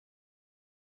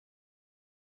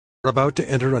We're about to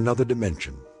enter another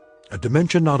dimension, a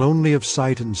dimension not only of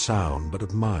sight and sound, but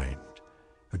of mind,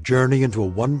 a journey into a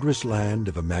wondrous land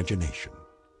of imagination.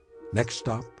 Next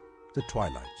stop, the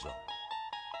Twilight Zone.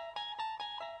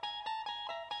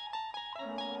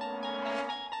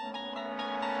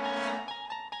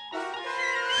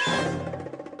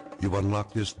 You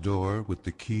unlock this door with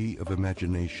the key of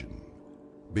imagination.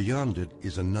 Beyond it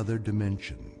is another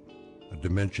dimension, a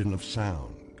dimension of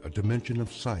sound, a dimension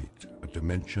of sight, a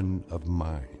dimension of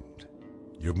mind.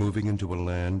 You're moving into a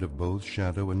land of both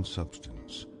shadow and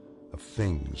substance, of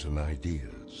things and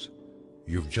ideas.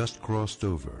 You've just crossed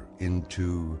over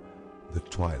into the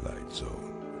Twilight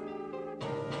Zone.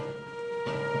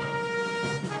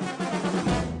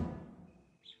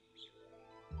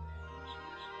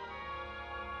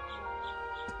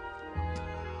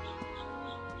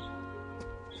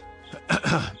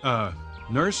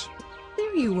 Nurse?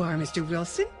 There you are, Mr.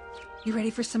 Wilson. You ready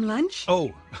for some lunch?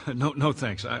 Oh, no,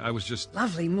 thanks. I was just...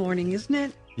 Lovely morning, isn't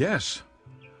it? Yes,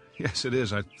 it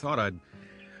is. I thought I'd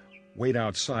wait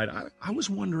outside. I was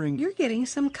wondering... You're getting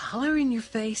some color in your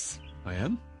face. I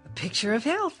am? A picture of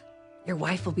health. Your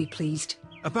wife will be pleased.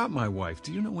 About my wife,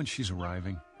 do you know when she's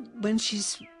arriving? When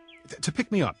she's... To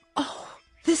pick me up. Oh,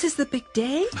 this is the big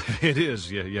day? It is,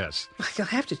 yes. You'll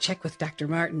have to check with Dr.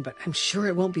 Martin, but I'm sure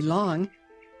it won't be long.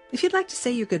 If you'd like to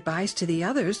say your goodbyes to the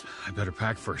others... I better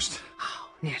pack first. Oh,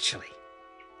 naturally.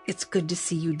 It's good to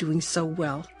see you doing so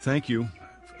well. Thank you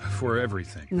for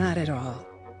everything. Not at all.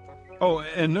 Oh,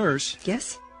 and nurse...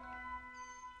 Yes?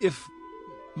 If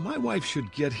my wife should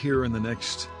get here in the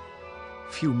next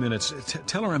few minutes,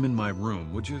 tell her I'm in my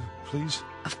room, would you, please?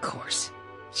 Of course.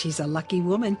 She's a lucky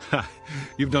woman.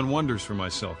 You've done wonders for my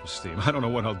self-esteem. I don't know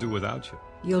what I'll do without you.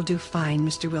 You'll do fine,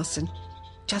 Mr. Wilson.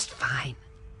 Just fine.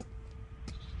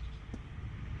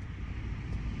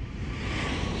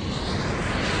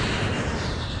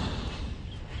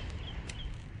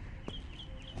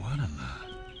 What in the...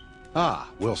 Ah,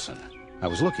 Wilson. I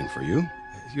was looking for you.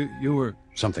 You were...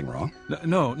 Something wrong?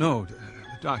 No,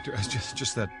 Doctor, it's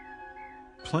just that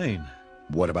plane.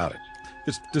 What about it?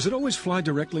 Does it always fly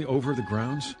directly over the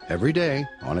grounds? Every day,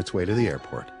 on its way to the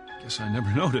airport. Guess I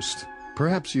never noticed.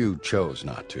 Perhaps you chose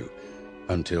not to,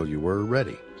 until you were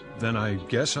ready. Then I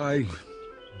guess I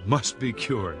must be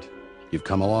cured. You've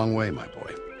come a long way, my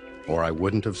boy, or I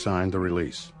wouldn't have signed the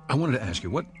release. I wanted to ask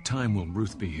you, what time will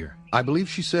Ruth be here? I believe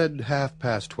she said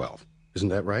 12:30. Isn't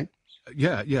that right?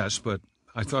 Yes, but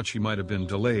I thought she might have been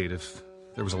delayed if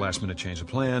there was a last-minute change of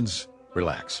plans.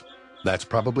 Relax. That's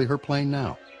probably her plane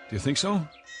now. Do you think so?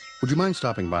 Would you mind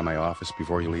stopping by my office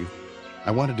before you leave?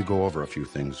 I wanted to go over a few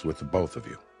things with the both of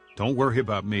you. Don't worry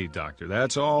about me, Doctor.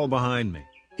 That's all behind me.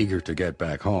 Eager to get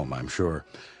back home, I'm sure.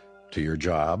 To your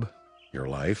job, your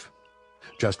life.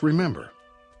 Just remember,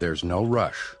 there's no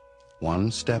rush.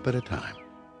 One step at a time.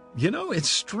 You know, it's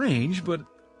strange, but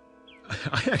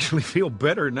I actually feel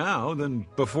better now than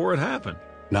before it happened.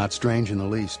 Not strange in the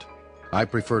least. I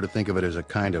prefer to think of it as a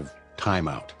kind of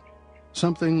timeout.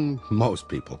 Something most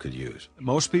people could use.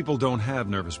 Most people don't have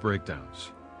nervous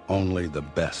breakdowns. Only the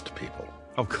best people.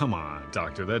 Oh, come on,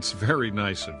 Doctor. That's very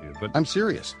nice of you, but... I'm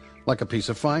serious. Like a piece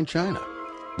of fine china.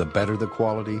 The better the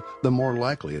quality, the more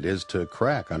likely it is to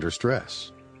crack under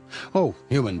stress. Oh,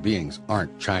 human beings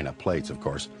aren't china plates, of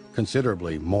course.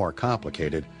 Considerably more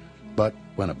complicated. But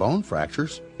when a bone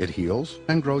fractures, it heals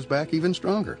and grows back even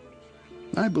stronger.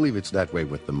 I believe it's that way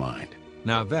with the mind.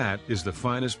 Now that is the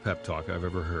finest pep talk I've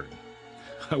ever heard.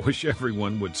 I wish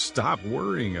everyone would stop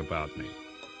worrying about me.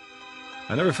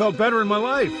 I never felt better in my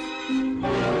life.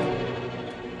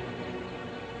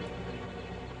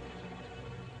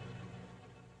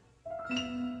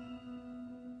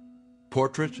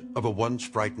 Portrait of a once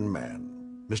frightened man.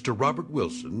 Mr. Robert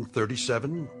Wilson,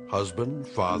 37, husband,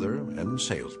 father, and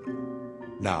salesman.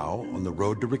 Now on the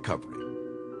road to recovery.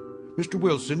 Mr.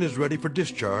 Wilson is ready for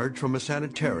discharge from a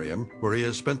sanitarium where he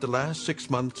has spent the last 6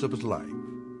 months of his life.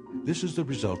 This is the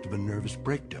result of a nervous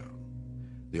breakdown,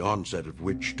 the onset of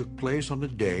which took place on a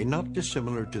day not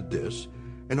dissimilar to this,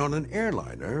 and on an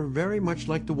airliner very much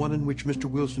like the one in which Mr.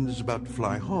 Wilson is about to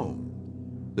fly home.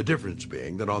 The difference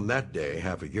being that on that day,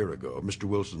 half a year ago, Mr.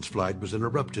 Wilson's flight was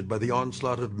interrupted by the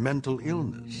onslaught of mental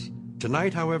illness.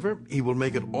 Tonight, however, he will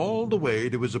make it all the way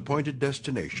to his appointed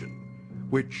destination,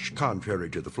 which,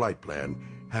 contrary to the flight plan,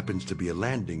 happens to be a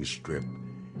landing strip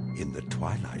in the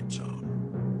Twilight Zone.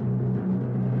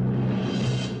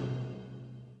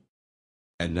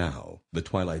 And now, The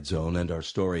Twilight Zone and our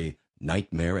story,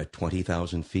 Nightmare at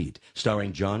 20,000 Feet,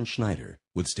 starring John Schneider,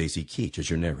 with Stacy Keach as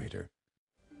your narrator.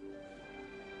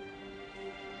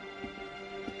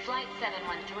 Flight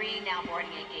 713, now boarding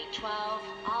at gate 12,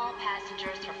 all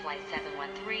passengers for Flight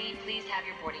 713, please have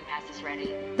your boarding passes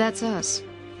ready. That's us.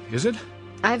 Is it?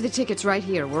 I have the tickets right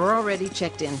here. We're already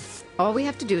checked in. All we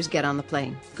have to do is get on the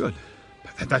plane. Good.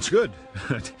 That's good.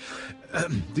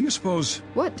 Do you suppose...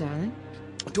 What, darling?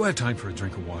 Do I have time for a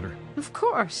drink of water? Of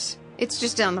course. It's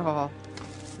just down the hall.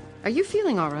 Are you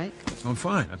feeling all right? I'm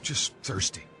fine. I'm just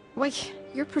thirsty. Wait,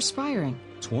 you're perspiring.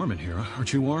 It's warm in here.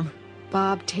 Aren't you warm?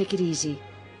 Bob, take it easy.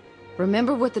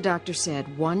 Remember what the doctor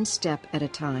said, one step at a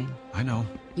time. I know.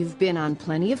 You've been on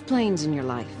plenty of planes in your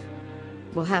life.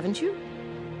 Well, haven't you?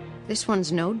 This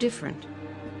one's no different.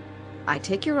 I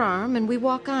take your arm and we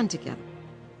walk on together.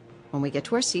 When we get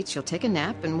to our seats, you'll take a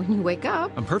nap, and when you wake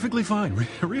up... I'm perfectly fine,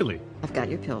 really. I've got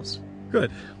your pills.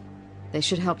 Good. They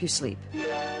should help you sleep.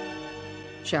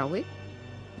 Shall we?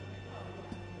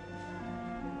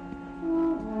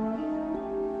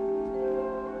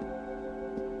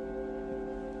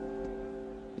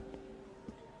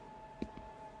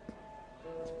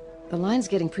 The line's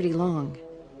getting pretty long.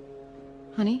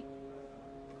 Honey?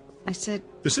 I said...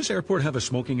 Does this airport have a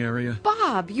smoking area?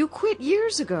 Bob, you quit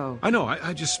years ago. I know.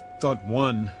 I just thought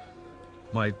one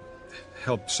might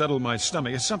help settle my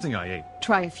stomach. It's something I ate.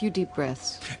 Try a few deep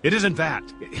breaths. It isn't that.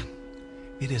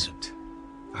 It isn't.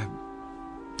 I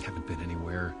haven't been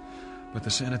anywhere but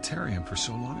the sanitarium for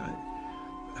so long.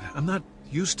 I'm not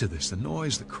used to this. The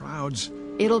noise, the crowds.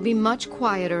 It'll be much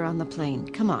quieter on the plane.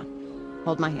 Come on.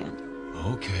 Hold my hand.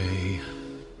 Okay.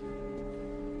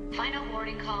 Final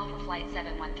boarding call for Flight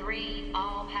 713.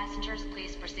 All passengers,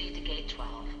 please proceed to Gate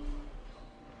 12.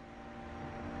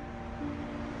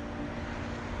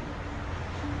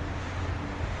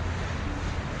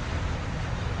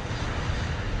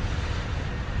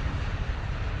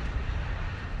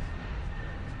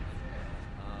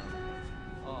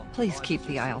 Please keep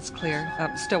the aisles clear.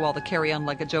 Stow all the carry-on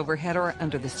luggage overhead or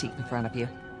under the seat in front of you.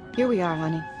 Here we are,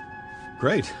 honey.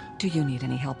 Great. Do you need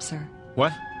any help, sir?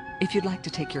 What? If you'd like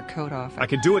to take your coat off... I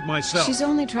can do it myself. She's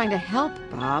only trying to help,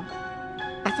 Bob.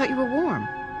 I thought you were warm.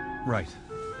 Right.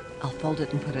 I'll fold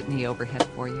it and put it in the overhead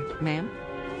for you. Ma'am?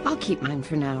 I'll keep mine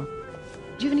for now.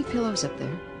 Do you have any pillows up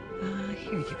there?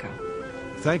 Here you go.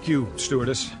 Thank you,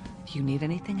 stewardess. If you need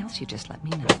anything else, you just let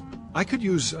me know. I could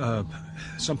use,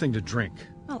 something to drink.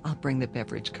 Well, I'll bring the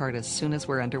beverage cart as soon as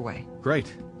we're underway.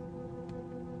 Great.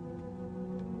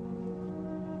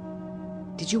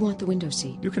 Did you want the window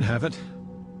seat? You can have it.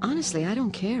 Honestly, I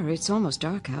don't care. It's almost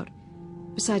dark out.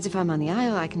 Besides, if I'm on the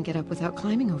aisle, I can get up without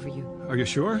climbing over you. Are you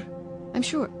sure? I'm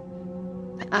sure.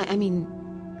 I mean,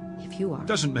 if you are.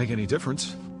 Doesn't make any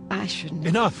difference. I shouldn't.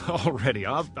 Enough already.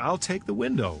 I'll take the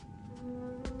window.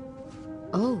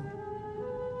 Oh,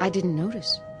 I didn't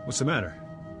notice. What's the matter?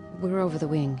 We're over the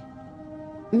wing.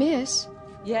 Miss?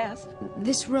 Yes?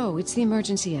 This row, it's the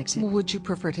emergency exit. Would you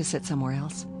prefer to sit somewhere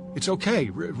else? It's okay,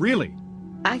 really.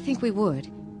 I think we would,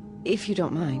 if you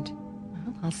don't mind.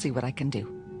 Well, I'll see what I can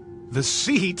do. The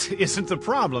seat isn't the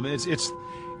problem. It's...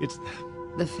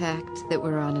 The fact that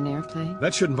we're on an airplane?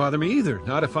 That shouldn't bother me either.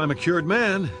 Not if I'm a cured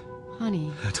man.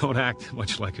 Honey. I don't act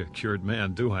much like a cured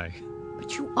man, do I?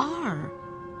 But you are.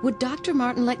 Would Dr.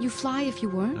 Martin let you fly if you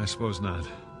weren't? I suppose not.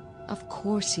 Of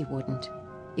course he wouldn't.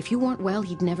 If you weren't well,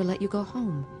 he'd never let you go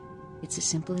home. It's as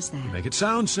simple as that. You make it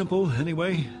sound simple,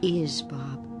 anyway. Is,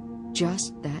 Bob.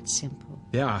 Just that simple.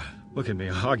 Yeah, look at me,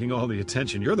 hogging all the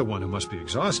attention. You're the one who must be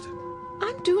exhausted.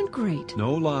 I'm doing great.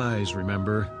 No lies,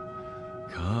 remember.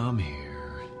 Come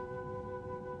here.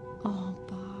 Oh,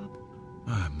 Bob.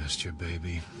 I missed you,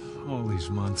 baby. All these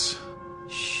months.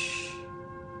 Shh.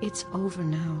 It's over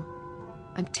now.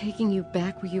 I'm taking you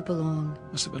back where you belong.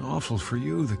 Must have been awful for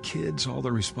you, the kids, all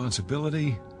the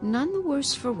responsibility. None the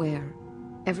worse for wear.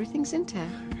 Everything's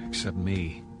intact. Except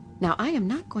me. Now, I am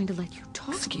not going to let you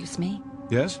talk. Excuse me?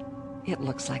 Yes? It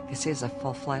looks like this is a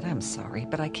full flight. I'm sorry,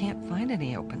 but I can't find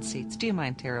any open seats. Do you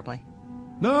mind terribly?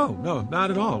 No,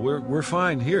 not at all. We're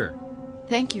fine here.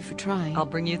 Thank you for trying. I'll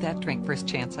bring you that drink first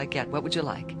chance I get. What would you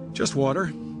like? Just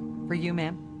water. For you,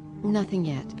 ma'am? Nothing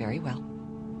yet. Very well.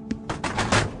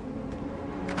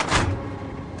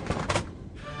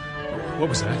 What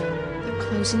was that? They're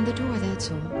closing the door, that's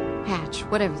all. Hatch,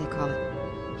 whatever they call it.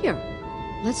 Here,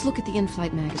 let's look at the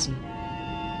in-flight magazine.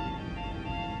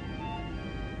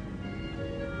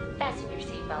 Fasten your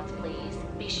seatbelts, please.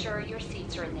 Be sure your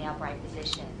seats are in the upright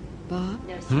position. Bob?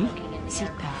 No smoking in the Seat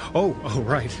aircraft. Oh,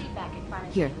 right. Seat back in front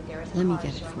of Here, you. There is a let me car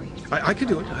get it showing for you. your I can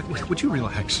do seatbelt. it. Would you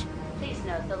relax? Please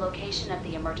note the location of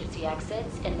the emergency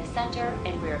exits in the center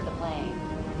and rear of the plane.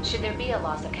 Should there be a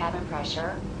loss of cabin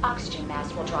pressure, oxygen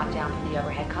mask will drop down from the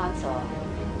overhead console.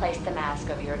 Place the mask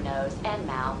over your nose and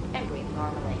mouth and breathe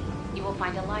normally. You will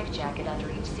find a life jacket under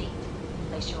each seat.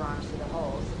 Place your arms through the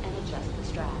holes and adjust the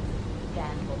strap.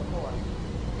 Then pull the cord.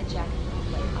 The jacket will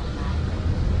inflate automatically.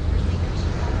 Procedures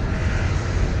should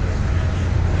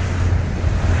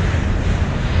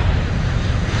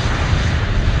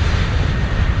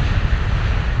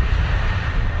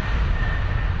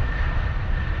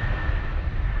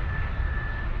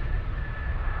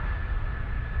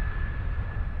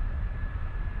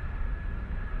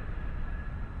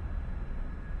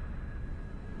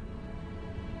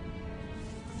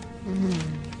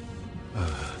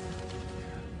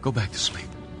Go back to sleep.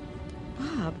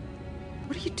 Bob,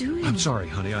 what are you doing? I'm sorry,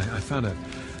 honey. I found a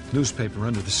newspaper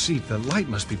under the seat. The light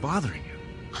must be bothering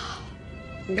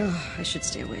you. Oh, I should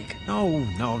stay awake. No,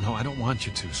 I don't want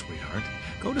you to, sweetheart.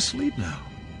 Go to sleep now.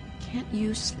 Can't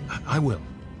you sleep? I will.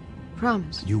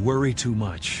 Promise. You worry too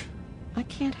much. I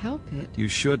can't help it. You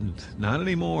shouldn't. Not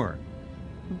anymore.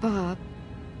 Bob,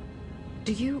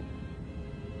 do you...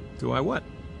 Do I what?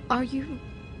 Are you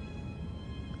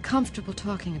comfortable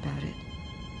talking about it?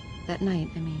 That night,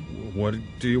 I mean. What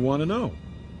do you want to know?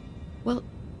 Well,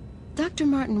 Dr.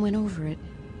 Martin went over it,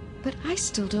 but I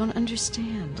still don't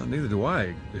understand. Well, neither do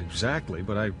I, exactly,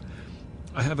 but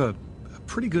I have a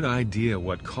pretty good idea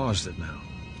what caused it now.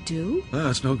 Do?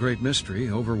 It's no great mystery.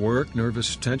 Overwork,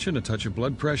 nervous tension, a touch of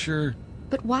blood pressure.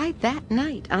 But why that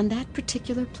night, on that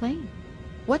particular plane?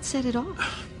 What set it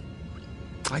off?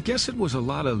 I guess it was a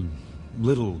lot of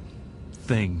little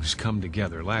things come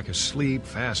together. Lack of sleep,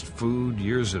 fast food,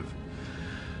 years of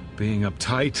being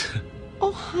uptight.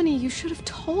 Oh, honey, you should have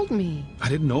told me. I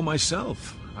didn't know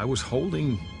myself. I was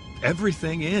holding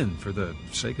everything in for the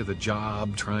sake of the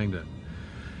job, trying to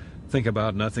think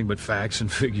about nothing but facts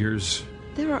and figures.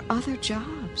 There are other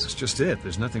jobs. That's just it.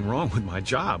 There's nothing wrong with my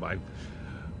job.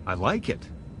 I like it.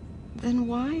 Then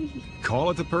why? Call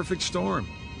it the perfect storm.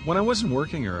 When I wasn't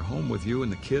working or home with you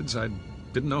and the kids, I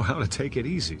didn't know how to take it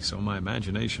easy, so my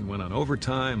imagination went on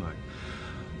overtime. I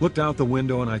looked out the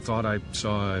window and I thought I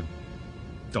saw, I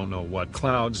don't know what,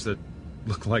 clouds that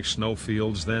looked like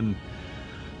snowfields, then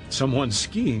someone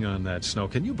skiing on that snow.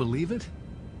 Can you believe it?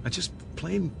 I just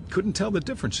plain couldn't tell the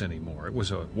difference anymore. It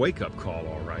was a wake-up call,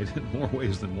 all right, in more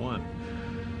ways than one.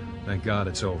 Thank God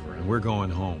it's over, and we're going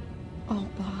home. Oh,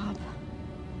 Bob.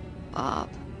 Bob.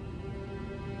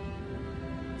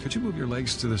 Could you move your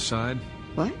legs to the side?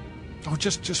 What? Oh,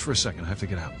 just for a second. I have to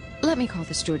get out. Let me call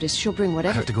the stewardess. She'll bring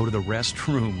whatever... I have to go to the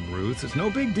restroom, Ruth. It's no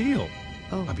big deal.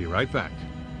 Oh. I'll be right back.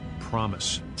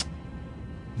 Promise.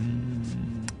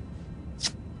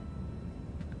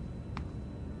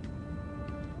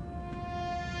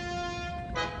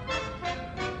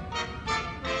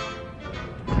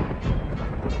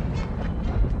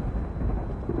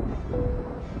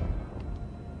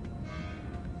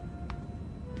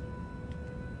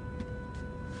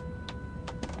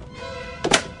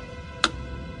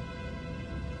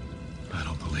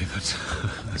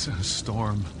 It's a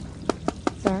storm.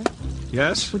 Sir?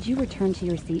 Yes? Would you return to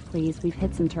your seat, please? We've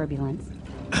hit some turbulence.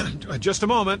 Just a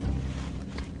moment.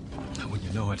 When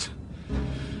you know it.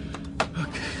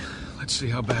 Okay, let's see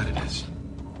how bad it is.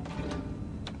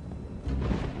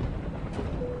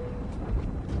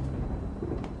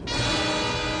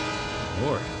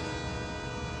 Lord.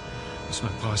 It's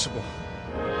not possible.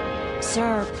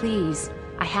 Sir, please.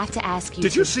 I have to ask you...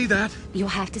 Did you see that? You'll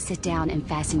have to sit down and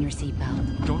fasten your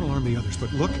seatbelt. Don't alarm the others,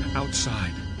 but look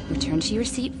outside. Return to your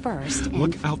seat first and...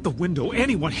 Look out the window.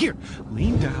 Anyone here.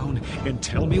 Lean down and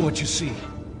tell me what you see.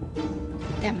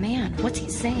 That man, what's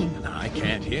he saying? I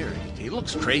can't hear. He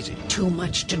looks crazy. Too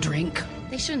much to drink.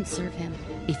 They shouldn't serve him.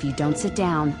 If you don't sit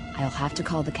down, I'll have to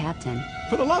call the captain.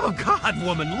 For the love of God,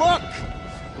 woman, look!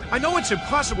 I know it's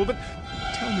impossible, but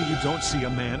tell me you don't see a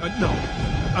man, no,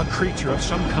 a creature of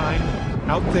some kind,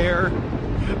 out there,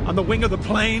 on the wing of the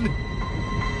plane.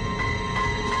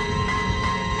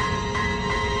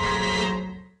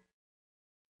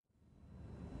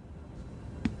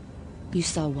 You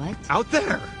saw what? Out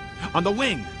there, on the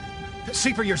wing.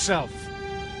 See for yourself.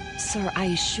 Sir, I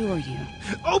assure you.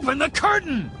 Open the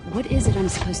curtain! What is it I'm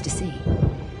supposed to see?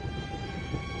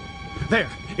 There,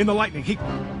 in the lightning, he...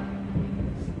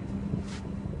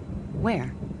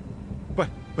 Where?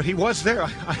 But he was there.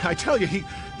 I tell you,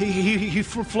 he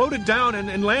floated down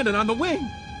and landed on the wing.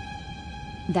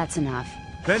 That's enough.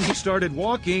 Then he started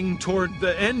walking toward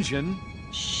the engine.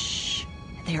 Shh.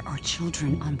 There are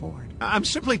children on board. I'm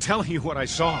simply telling you what I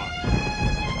saw.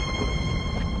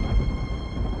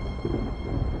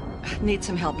 Need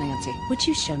some help, Nancy? Would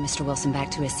you show Mr. Wilson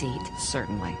back to his seat?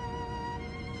 Certainly.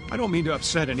 I don't mean to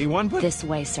upset anyone, but... This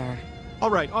way, sir. All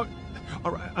right.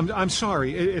 I'm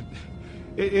sorry.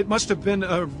 It must have been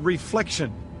a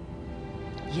reflection.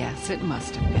 Yes, it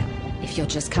must have been. If you'll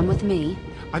just come with me...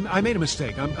 I made a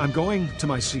mistake. I'm going to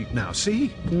my seat now.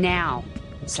 See? Now,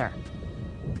 sir.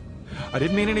 I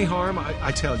didn't mean any harm,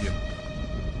 I tell you.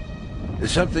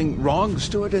 Is something wrong,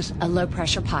 stewardess? A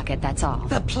low-pressure pocket, that's all.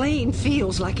 The plane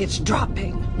feels like it's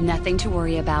dropping. Nothing to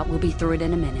worry about. We'll be through it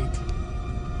in a minute.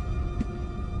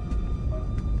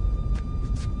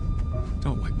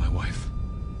 Don't wake my wife.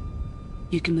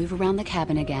 You can move around the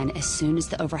cabin again as soon as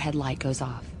the overhead light goes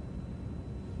off.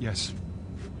 Yes,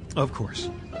 of course.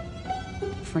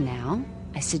 For now,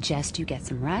 I suggest you get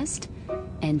some rest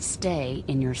and stay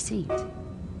in your seat.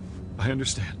 I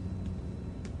understand.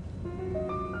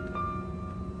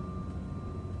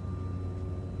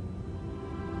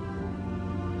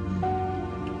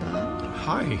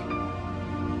 Hi.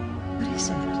 What is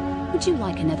it? Would you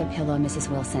like another pillow, Mrs.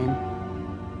 Wilson?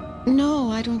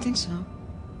 No, I don't think so.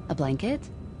 A blanket?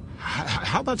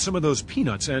 How about some of those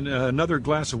peanuts and another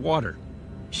glass of water?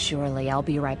 Surely, I'll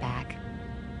be right back.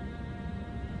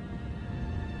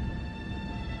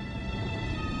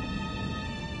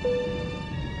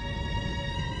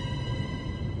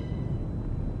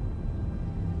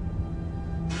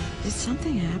 Did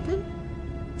something happen?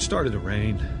 Started to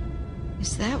rain.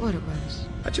 Is that what it was?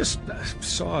 I just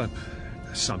saw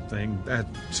something,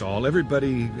 that's all.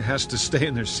 Everybody has to stay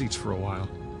in their seats for a while.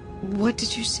 What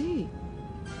did you see?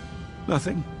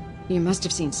 Nothing. You must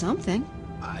have seen something.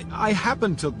 I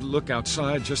happened to look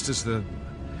outside just as the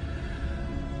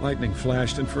lightning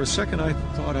flashed, and for a second I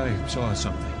thought I saw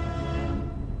something.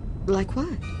 Like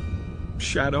what?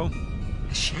 Shadow.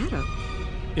 A shadow?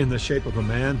 In the shape of a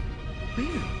man. Where?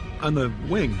 On the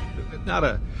wing. Not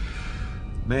a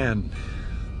man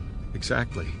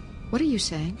exactly. What are you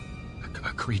saying?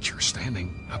 A creature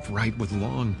standing upright with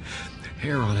long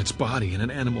hair on its body and an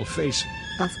animal face.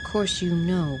 Of course you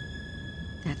know.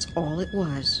 That's all it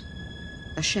was.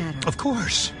 A shadow. Of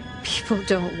course. People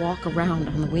don't walk around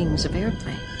on the wings of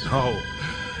airplanes. No,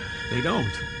 they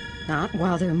don't. Not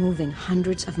while they're moving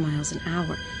hundreds of miles an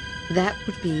hour. That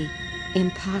would be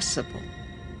impossible.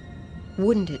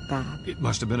 Wouldn't it, Bob? It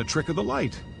must have been a trick of the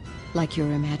light. Like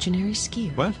your imaginary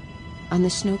skier. What? On the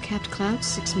snow-capped clouds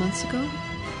 6 months ago?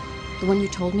 The one you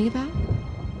told me about?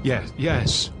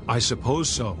 Yes, I suppose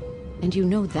so. And you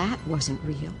know that wasn't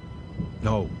real.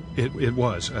 No, it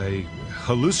was a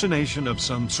hallucination of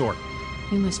some sort.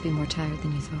 You must be more tired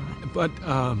than you thought. But,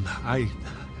 I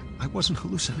wasn't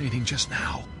hallucinating just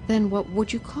now. Then what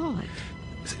would you call it?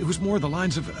 It was more the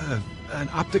lines of an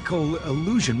optical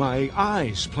illusion, my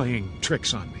eyes playing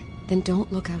tricks on me. Then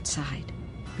don't look outside.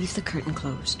 Leave the curtain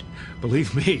closed.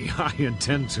 Believe me, I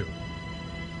intend to.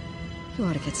 You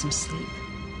ought to get some sleep,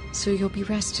 so you'll be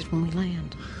rested when we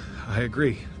land. I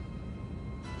agree.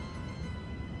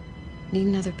 Need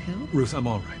another pill? Ruth, I'm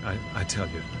all right, I tell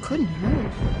you. Couldn't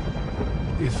hurt.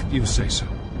 If you say so.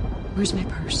 Where's my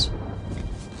purse?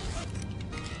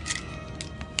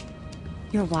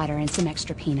 Your water and some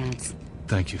extra peanuts.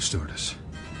 Thank you, stewardess.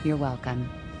 You're welcome.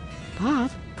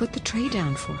 Bob, put the tray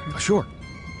down for her. Sure.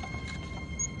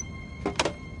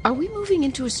 Are we moving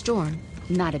into a storm?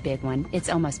 Not a big one. It's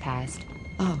almost past.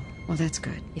 Oh, well, that's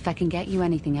good. If I can get you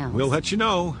anything else. We'll let you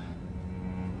know.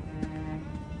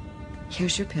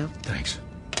 Here's your pill. Thanks.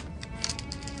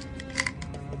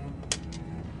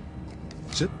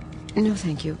 Sit. No,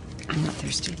 thank you. I'm not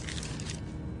thirsty.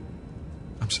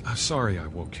 I'm sorry I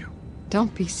woke you.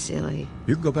 Don't be silly.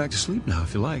 You can go back to sleep now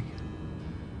if you like.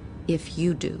 If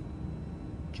you do.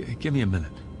 Give me a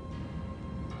minute.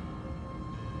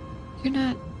 You're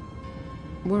not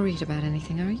worried about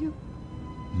anything, are you?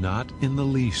 Not in the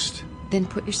least. Then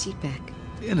put your seat back.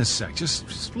 In a sec.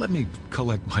 Just let me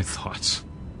collect my thoughts.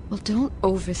 Well, don't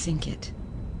overthink it.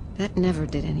 That never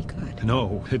did any good.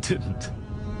 No, it didn't.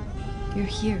 You're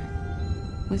here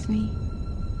with me,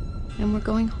 and we're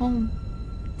going home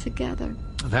together.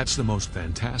 That's the most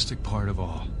fantastic part of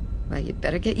all. Well, you'd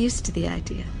better get used to the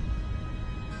idea.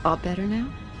 All better now?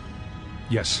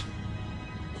 Yes.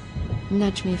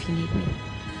 Nudge me if you need me.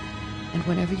 And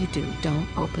whenever you do, don't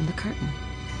open the curtain.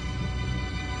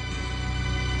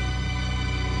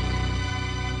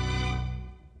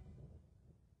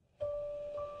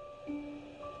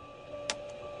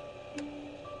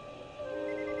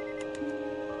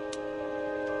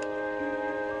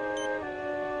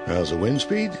 How's the wind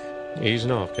speed?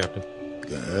 Easing off, Captain.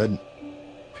 Good.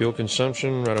 Fuel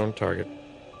consumption right on target.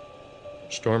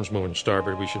 Storm's moving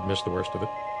starboard. We should miss the worst of it.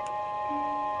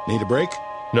 Need a break?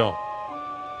 No.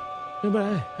 Yeah,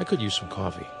 but I could use some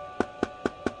coffee.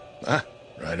 Ah,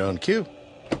 right on cue.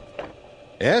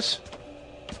 Yes?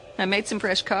 I made some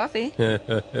fresh coffee.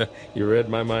 You read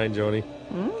my mind, Joni.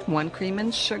 1 cream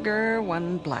and sugar,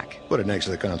 1 black. Put it next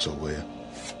to the console, will you?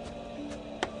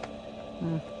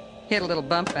 Hit a little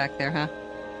bump back there, huh?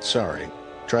 Sorry.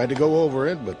 Tried to go over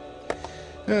it, but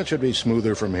it should be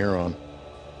smoother from here on.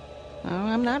 Oh,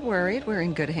 I'm not worried. We're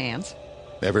in good hands.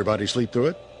 Everybody sleep through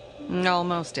it?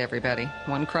 Almost everybody.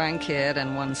 One crying kid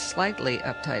and one slightly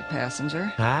uptight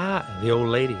passenger. Ah, the old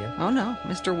lady, huh? Oh, no.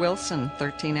 Mr. Wilson,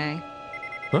 13A.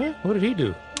 What? What did he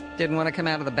do? Didn't want to come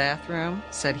out of the bathroom.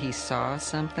 Said he saw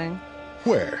something.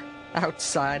 Where?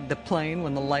 Outside the plane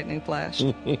when the lightning flashed.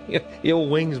 The old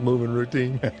wings moving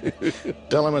routine.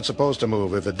 Tell him it's supposed to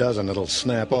move. If it doesn't, it'll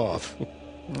snap off.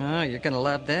 Oh, you're going to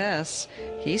love this.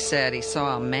 He said he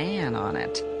saw a man on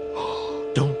it.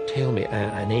 Don't tell me.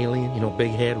 An alien,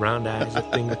 big head, round eyes,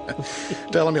 that thing.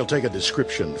 Tell him he'll take a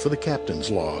description for the captain's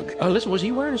log. Listen, was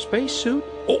he wearing a spacesuit?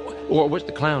 Oh, or was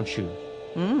the clown shoe?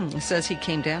 It says he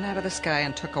came down out of the sky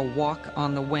and took a walk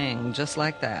on the wing, just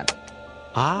like that.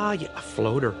 Ah, yeah, a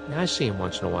floater. I see him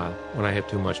once in a while when I have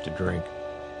too much to drink.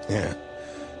 Yeah.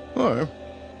 Or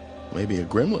maybe a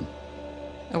gremlin.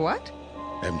 A what?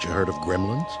 Haven't you heard of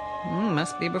gremlins?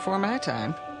 Must be before my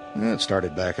time. It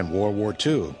started back in World War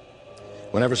II.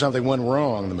 Whenever something went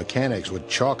wrong, the mechanics would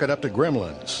chalk it up to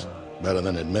gremlins. Better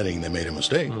than admitting they made a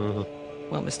mistake.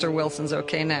 Well, Mr. Wilson's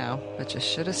okay now, but you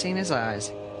should have seen his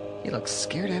eyes. He looks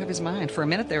scared out of his mind. For a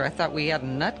minute there, I thought we had a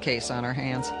nutcase on our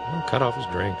hands. Cut off his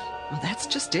drinks. Well, that's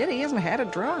just it. He hasn't had a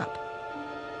drop.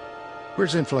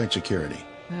 Where's in-flight security?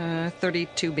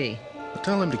 32B.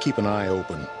 Tell him to keep an eye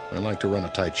open. I like to run a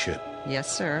tight ship. Yes,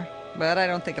 sir. But I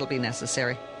don't think it'll be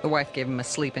necessary. The wife gave him a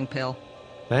sleeping pill.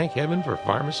 Thank heaven for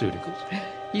pharmaceuticals.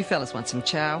 You fellas want some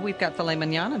chow? We've got filet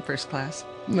mignon in first class.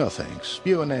 No, thanks.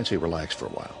 You and Nancy relax for a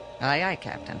while. Aye, aye,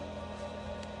 Captain.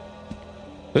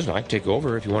 Listen, I can take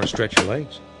over if you want to stretch your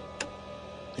legs.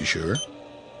 You sure?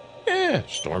 Yeah,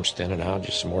 storm's thinning out,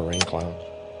 just some more rain clouds.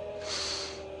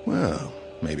 Well,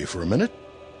 maybe for a minute.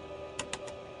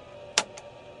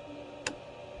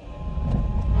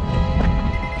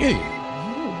 Hey,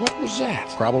 what was that?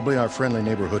 Probably our friendly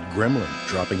neighborhood gremlin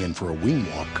dropping in for a wing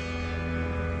walk.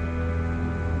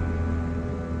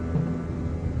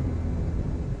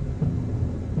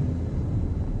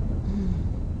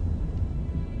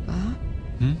 Bob?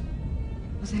 Oh,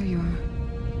 there you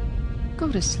are.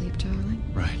 Go to sleep, darling.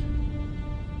 Right.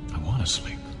 I want to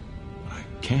sleep, but I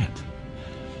can't.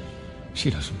 She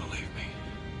doesn't believe me.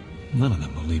 None of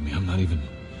them believe me. I'm not even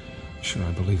sure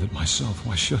I believe it myself.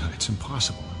 Why should I? It's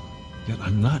impossible. Yet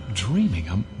I'm not dreaming.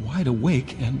 I'm wide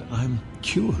awake and I'm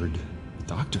cured. The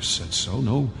doctor said so.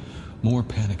 No more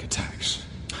panic attacks.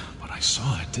 But I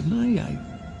saw it, didn't I?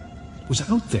 I was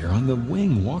out there on the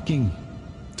wing walking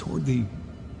toward the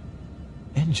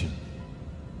engine.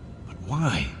 But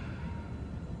why?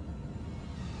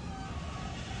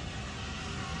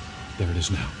 There it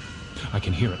is now. I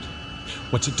can hear it.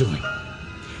 What's it doing?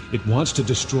 It wants to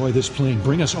destroy this plane,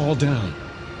 bring us all down.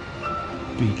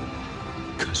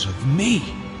 Because of me.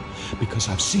 Because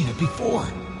I've seen it before.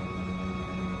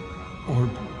 Or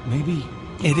maybe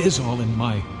it is all in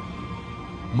my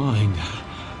mind.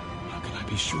 How can I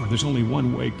be sure? There's only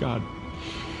one way. God,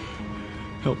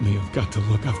 help me. I've got to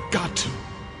look. I've got to.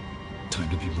 Time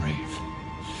to be brave.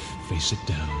 Face it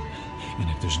down. And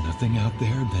if there's nothing out there,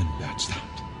 then that's that.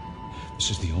 This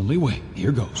is the only way.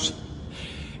 Here goes.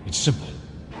 It's simple.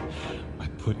 I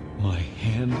put my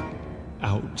hand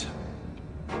out.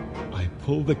 I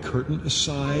pull the curtain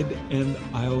aside, and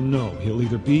I'll know. He'll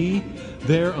either be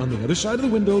there on the other side of the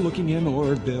window looking in,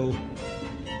 or there'll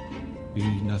be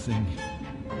nothing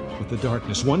but the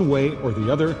darkness. One way or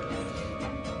the other,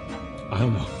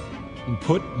 I'll know. And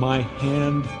put my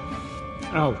hand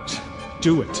out.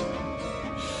 Do it.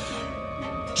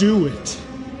 Do it.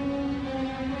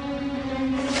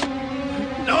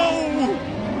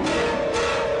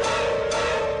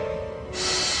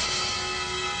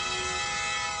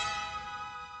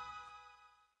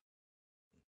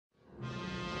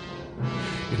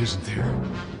 It isn't there.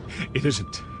 It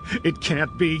isn't. It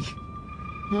can't be.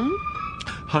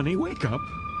 Honey, wake up.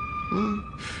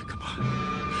 Come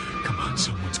on. Come on,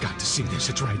 someone's got to see this.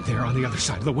 It's right there on the other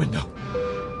side of the window.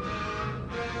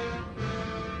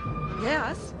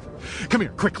 Yes? Come here,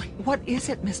 quickly. What is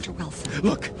it, Mr. Wilson?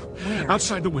 Look. Where?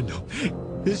 Outside the window.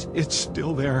 It's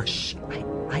still there. Shh.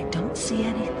 I don't see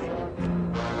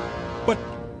anything. But...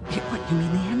 What, you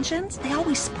mean the engines? They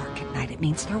always spark at night. It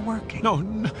means they're working. No,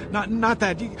 not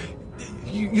that.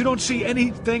 You don't see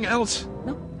anything else?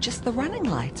 No, just the running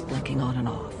lights blinking on and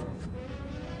off.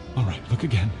 All right, look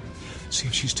again. See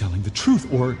if she's telling the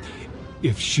truth, or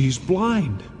if she's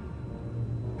blind.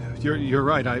 You're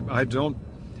right. I don't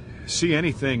see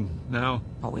anything now.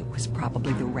 Oh, it was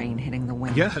probably the rain hitting the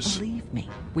window. Yes. Believe me,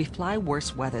 we fly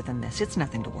worse weather than this. It's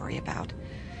nothing to worry about.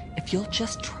 If you'll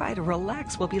just try to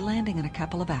relax, we'll be landing in a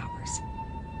couple of hours.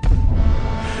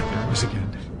 There he is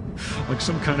again. Like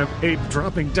some kind of ape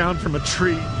dropping down from a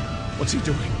tree. What's he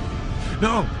doing?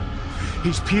 No!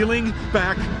 He's peeling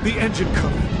back the engine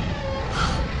cover.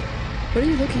 What are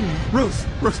you looking at? Ruth!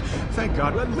 Thank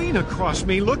God. Lean across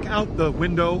me. Look out the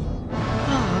window.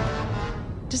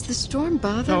 Bob, does the storm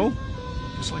bother? No.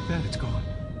 Just like that, it's gone.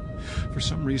 For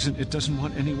some reason, it doesn't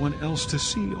want anyone else to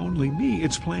see, only me.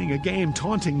 It's playing a game,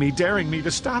 taunting me, daring me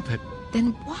to stop it.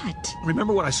 Then what?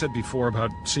 Remember what I said before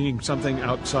about seeing something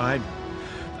outside?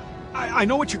 I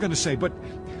know what you're going to say, but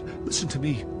listen to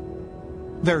me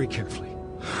very carefully.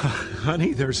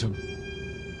 Honey, there's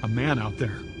a man out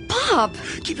there. Bob!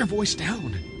 Keep your voice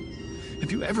down.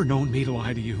 Have you ever known me to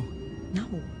lie to you? No.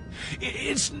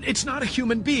 It's not a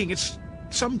human being. It's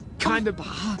some kind of...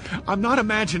 Bob. I'm not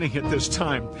imagining it this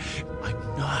time. I'm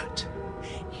not.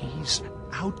 He's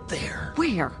out there.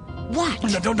 Where? What?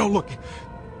 No, don't look.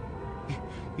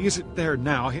 He isn't there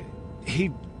now.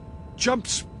 He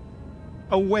jumps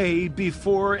away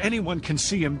before anyone can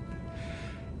see him.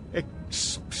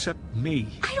 Except me.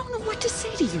 I don't know what to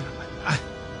say to you.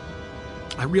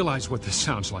 I realize what this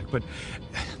sounds like, but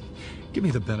give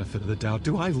me the benefit of the doubt.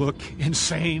 Do I look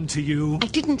insane to you? I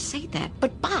didn't say that,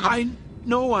 but Bob... I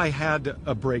know I had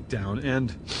a breakdown,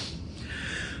 and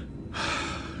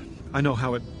I know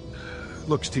how it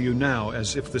looks to you now,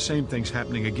 as if the same thing's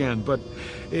happening again, but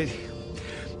it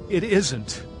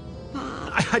isn't.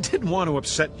 Bob. I didn't want to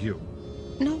upset you.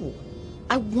 No.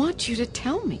 I want you to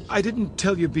tell me. I didn't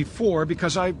tell you before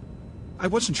because I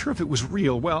wasn't sure if it was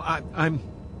real. Well,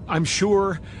 I'm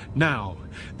sure now.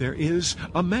 There is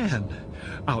a man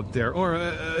out there, or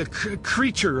a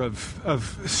creature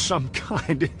of some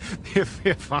kind.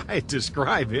 If I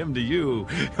describe him to you,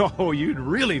 oh, you'd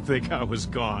really think I was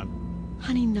gone.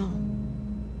 Honey, no.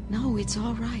 No, it's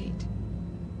all right.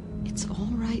 It's all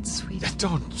right, sweetie.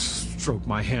 Don't stroke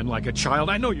my hand like a child.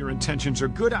 I know your intentions are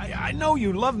good. I know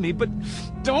you love me, but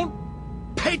don't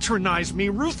patronize me,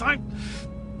 Ruth.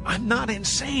 I'm not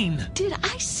insane. Did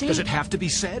I say... Does it have to be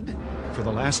said? For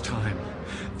the last time,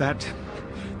 that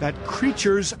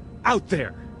creature's out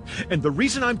there. And the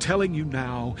reason I'm telling you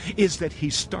now is that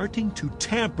he's starting to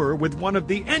tamper with one of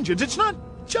the engines. It's not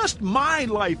just my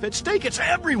life at stake. It's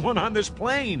everyone on this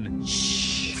plane.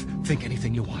 Shh. Think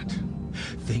anything you want.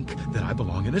 Think that I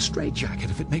belong in a straitjacket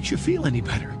if it makes you feel any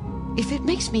better. If it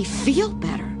makes me feel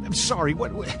better. I'm sorry.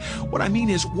 What I mean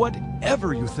is,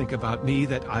 whatever you think about me,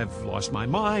 that I've lost my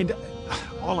mind,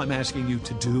 all I'm asking you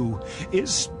to do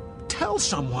is tell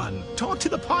someone. Talk to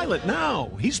the pilot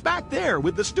now. He's back there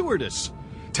with the stewardess.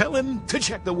 Tell him to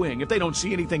check the wing. If they don't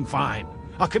see anything, fine.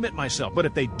 I'll commit myself. But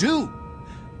if they do,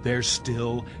 there's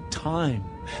still time.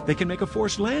 They can make a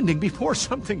forced landing before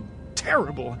something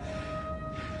terrible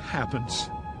happens.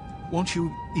 Won't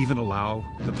you even allow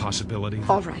the possibility?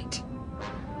 All right.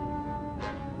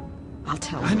 I'll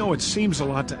tell them. I know it seems a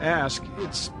lot to ask.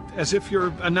 It's as if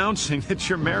you're announcing that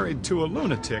you're married to a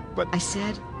lunatic, but... I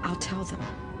said I'll tell them.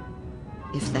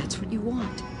 If that's what you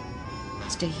want.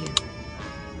 Stay here.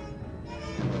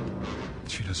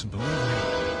 She doesn't believe me.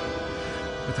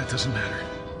 But that doesn't matter.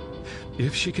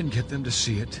 If she can get them to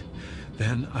see it,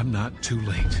 then I'm not too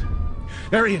late.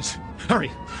 There he is. Hurry!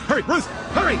 Hurry, Ruth!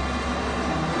 Hurry!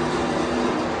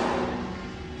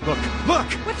 Look!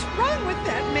 What's wrong with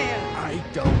that man? I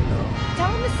don't know.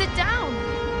 Tell him to sit down.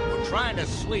 We're trying to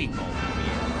sleep over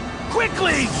here.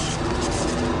 Quickly!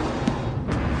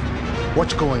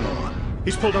 What's going on?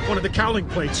 He's pulled up one of the cowling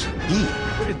plates.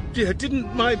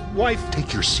 Didn't my wife...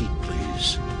 Take your seat,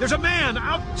 please. There's a man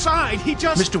outside. He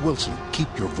just... Mr. Wilson, keep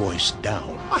your voice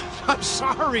down. I'm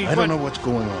sorry, I don't know what's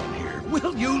going on here.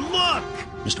 Will you look?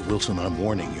 Mr. Wilson, I'm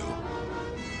warning you.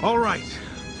 All right.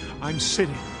 I'm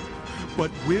sitting. But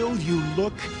will you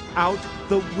look out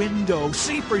the window?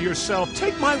 See for yourself.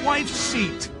 Take my wife's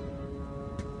seat.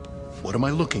 What am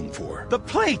I looking for? The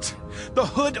plate. The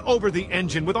hood over the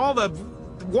engine with all the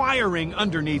wiring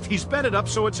underneath. He's bent it up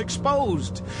so it's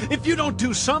exposed. If you don't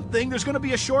do something, there's going to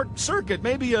be a short circuit,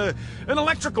 maybe an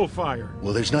electrical fire.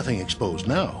 Well, there's nothing exposed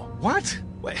now. What?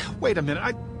 Wait a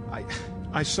minute.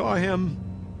 I saw him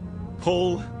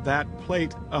pull that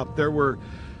plate up. There were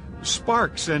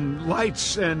sparks and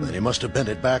lights and... Then he must have bent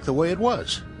it back the way it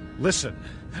was. Listen,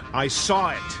 I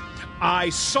saw it. I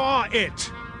saw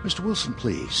it! Mr. Wilson,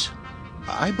 please.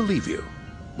 I believe you.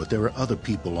 But there are other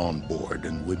people on board,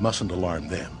 and we mustn't alarm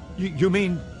them. You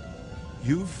mean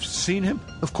you've seen him?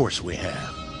 Of course we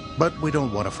have. But we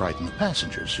don't want to frighten the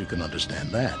passengers. You can understand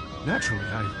that. Naturally.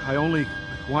 I only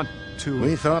want to...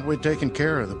 We thought we'd taken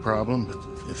care of the problem,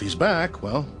 but if he's back,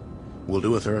 well, we'll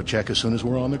do a thorough check as soon as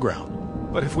we're on the ground.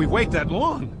 But if we wait that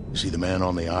long... See the man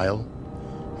on the aisle?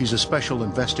 He's a special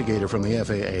investigator from the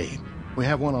FAA. We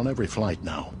have one on every flight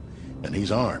now. And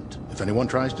he's armed. If anyone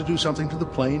tries to do something to the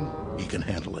plane, he can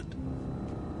handle it.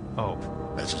 Oh.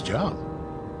 That's his job.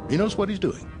 He knows what he's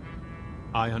doing.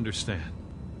 I understand.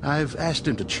 I've asked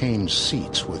him to change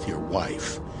seats with your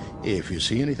wife. If you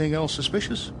see anything else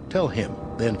suspicious, tell him.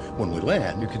 Then, when we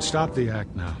land... You can stop the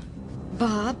act now.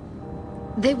 Bob,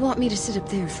 they want me to sit up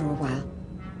there for a while.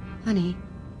 Honey.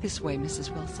 This way, Mrs.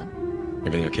 Wilson.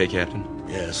 Everything okay, Captain?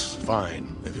 Yes,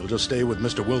 fine. If you'll just stay with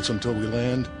Mr. Wilson till we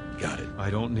land, got it. I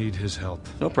don't need his help.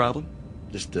 No problem.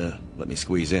 Just, let me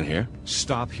squeeze in here.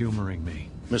 Stop humoring me.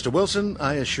 Mr. Wilson,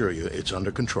 I assure you, it's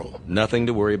under control. Nothing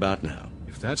to worry about now.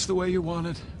 If that's the way you want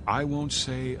it, I won't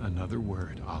say another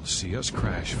word. I'll see us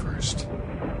crash first.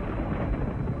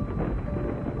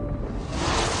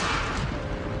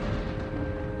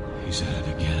 He's at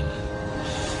it again.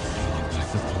 Peeling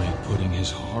back the plate, putting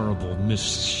his horrible,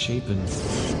 misshapen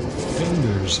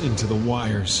fingers into the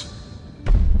wires.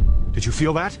 Did you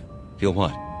feel that? Feel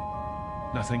what?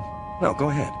 Nothing. No, go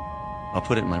ahead. I'll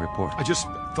put it in my report. I just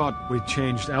thought we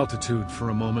changed altitude for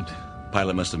a moment.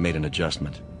 Pilot must have made an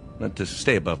adjustment. But to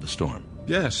stay above the storm.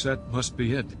 Yes, that must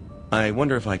be it. I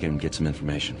wonder if I can get some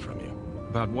information from you.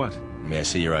 About what? May I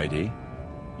see your ID?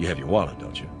 You have your wallet,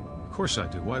 don't you? Of course I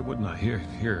do. Why wouldn't I?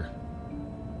 Here.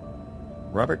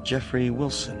 Robert Jeffrey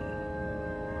Wilson.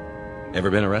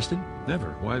 Ever been arrested?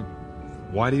 Never.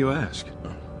 Why do you ask?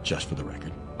 Oh, just for the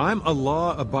record. I'm a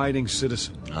law-abiding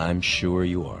citizen. I'm sure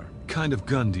you are. What kind of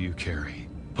gun do you carry?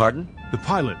 Pardon? The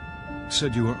pilot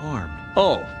said you were armed.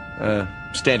 Oh,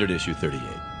 standard issue 38.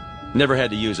 Never had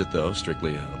to use it, though.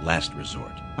 Strictly a last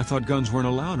resort. I thought guns weren't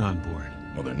allowed on board.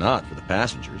 Well, they're not for the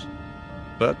passengers.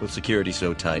 But with security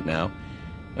so tight now,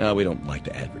 well, we don't like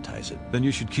to advertise it. Then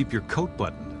you should keep your coat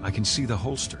buttoned. I can see the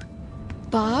holster.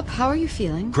 Bob, how are you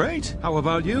feeling? Great. How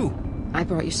about you? I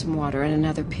brought you some water and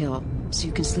another pill, so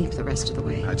you can sleep the rest of the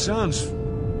way. That sounds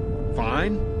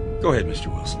fine. Go ahead,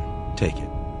 Mr. Wilson. Take it.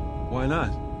 Why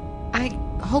not? I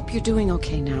hope you're doing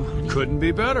okay now, honey. Couldn't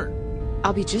be better.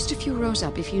 I'll be just a few rows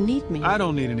up if you need me. I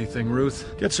don't need anything, Ruth.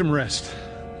 Get some rest.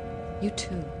 You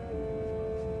too.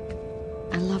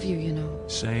 I love you, you know.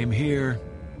 Same here.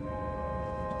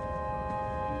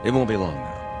 It won't be long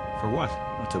now. For what?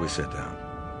 Until we sit down.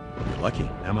 You're lucky.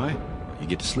 Am I? You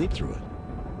get to sleep through it.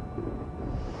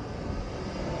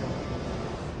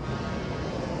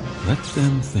 Let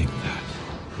them think that.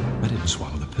 I didn't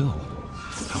swallow the pill.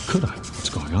 How could I? What's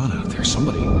going on out there?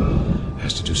 Somebody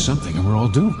has to do something, and we're all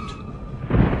doomed.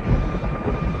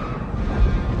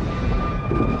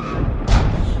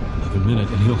 Another minute,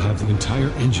 and he'll have the entire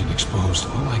engine exposed.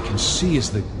 All I can see is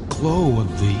the glow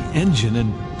of the engine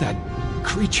and that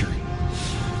creature.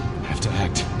 I have to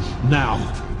act now.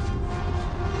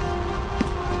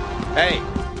 Hey,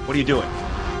 what are you doing?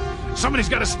 Somebody's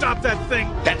got to stop that thing.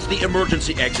 That's the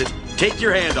emergency exit. Take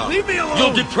your hand off. Leave me alone.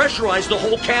 You'll depressurize the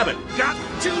whole cabin. Got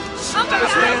to stop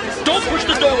it. Don't push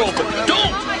the door open.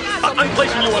 Don't. I'm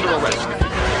placing you under arrest.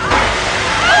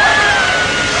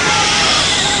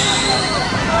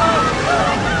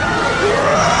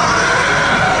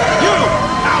 You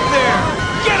out there!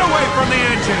 Get away from the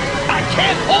engine. I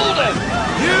can't hold it.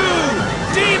 You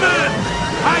demon!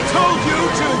 I told you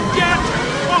to get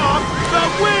off the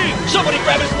wing. Somebody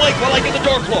grab his leg while I get the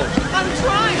door closed. I'm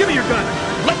trying. Give me your gun.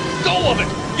 Let go of it!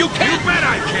 You can't! You bet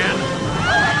I can!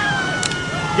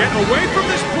 Get away from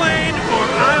this plane or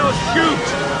I'll shoot!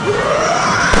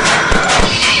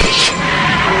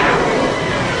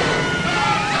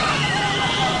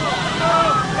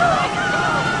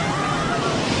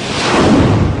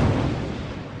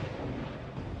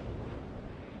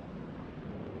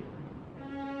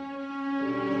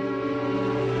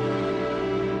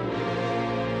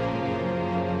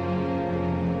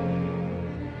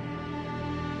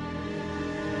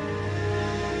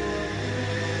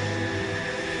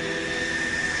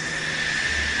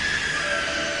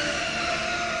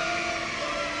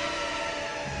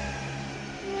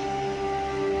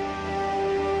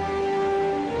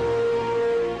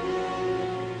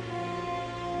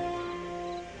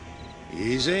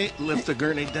 Easy. Lift the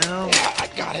gurney down. Yeah, I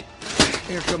got it.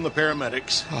 Here come the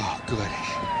paramedics. Oh, good.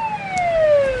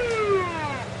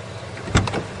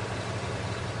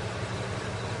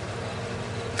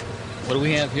 What do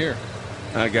we have here?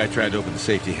 A guy tried to open the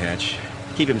safety hatch.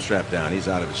 Keep him strapped down. He's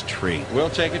out of his tree. We'll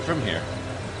take it from here.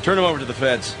 Turn him over to the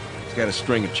feds. He's got a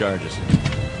string of charges.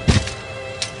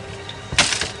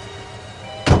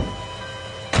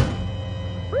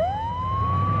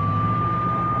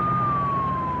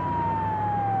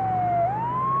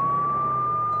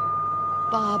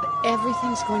 Bob,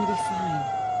 everything's going to be fine.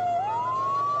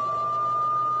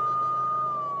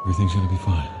 Everything's gonna be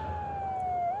fine.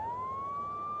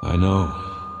 I know.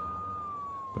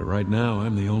 But right now,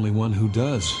 I'm the only one who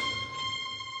does.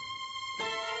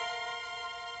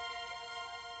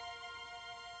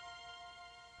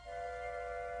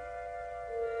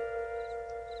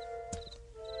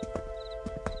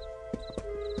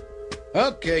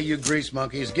 Okay, you grease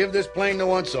monkeys, give this plane the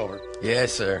once-over.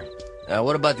 Yes, sir. Now,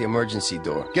 what about the emergency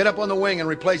door? Get up on the wing and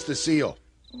replace the seal.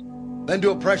 Then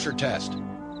do a pressure test.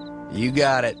 You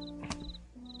got it.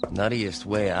 Nuttiest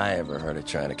way I ever heard of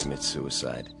trying to commit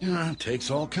suicide. Yeah,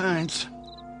 takes all kinds.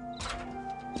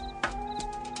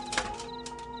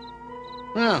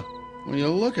 Well, will you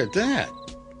look at that?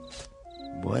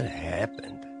 What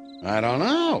happened? I don't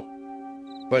know.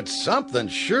 But something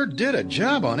sure did a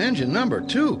job on engine number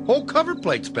 2. Whole cover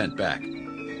plate's bent back.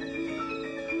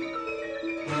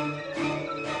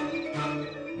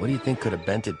 What do you think could have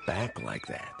bent it back like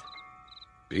that?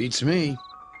 Beats me.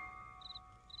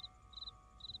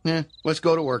 Yeah, let's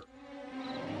go to work.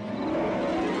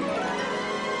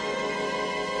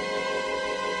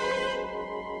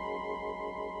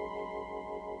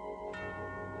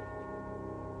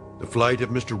 The flight of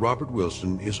Mr. Robert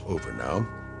Wilson is over now.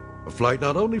 A flight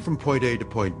not only from point A to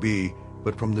point B,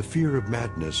 but from the fear of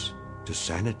madness to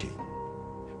sanity.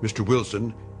 Mr.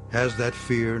 Wilson has that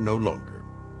fear no longer,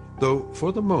 though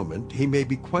for the moment he may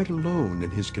be quite alone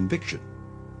in his conviction.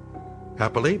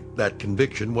 Happily, that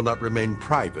conviction will not remain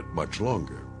private much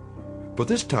longer. For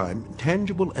this time,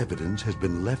 tangible evidence has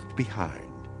been left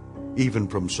behind, even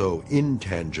from so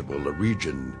intangible a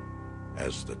region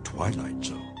as the Twilight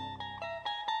Zone.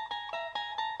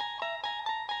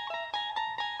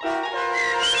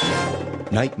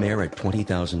 Nightmare at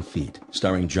 20,000 Feet,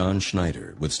 starring John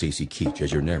Schneider with Stacy Keach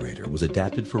as your narrator, was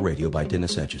adapted for radio by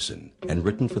Dennis Etchison and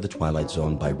written for The Twilight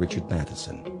Zone by Richard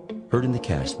Matheson. Heard in the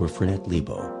cast were Frenette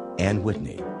Lebo, Ann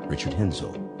Whitney, Richard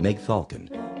Hensel, Meg Falcon,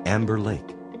 Amber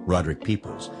Lake, Roderick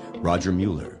Peoples, Roger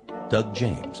Mueller, Doug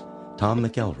James, Tom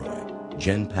McElroy,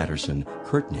 Jen Patterson,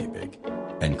 Kurt Nabig,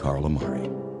 and Carl Amari.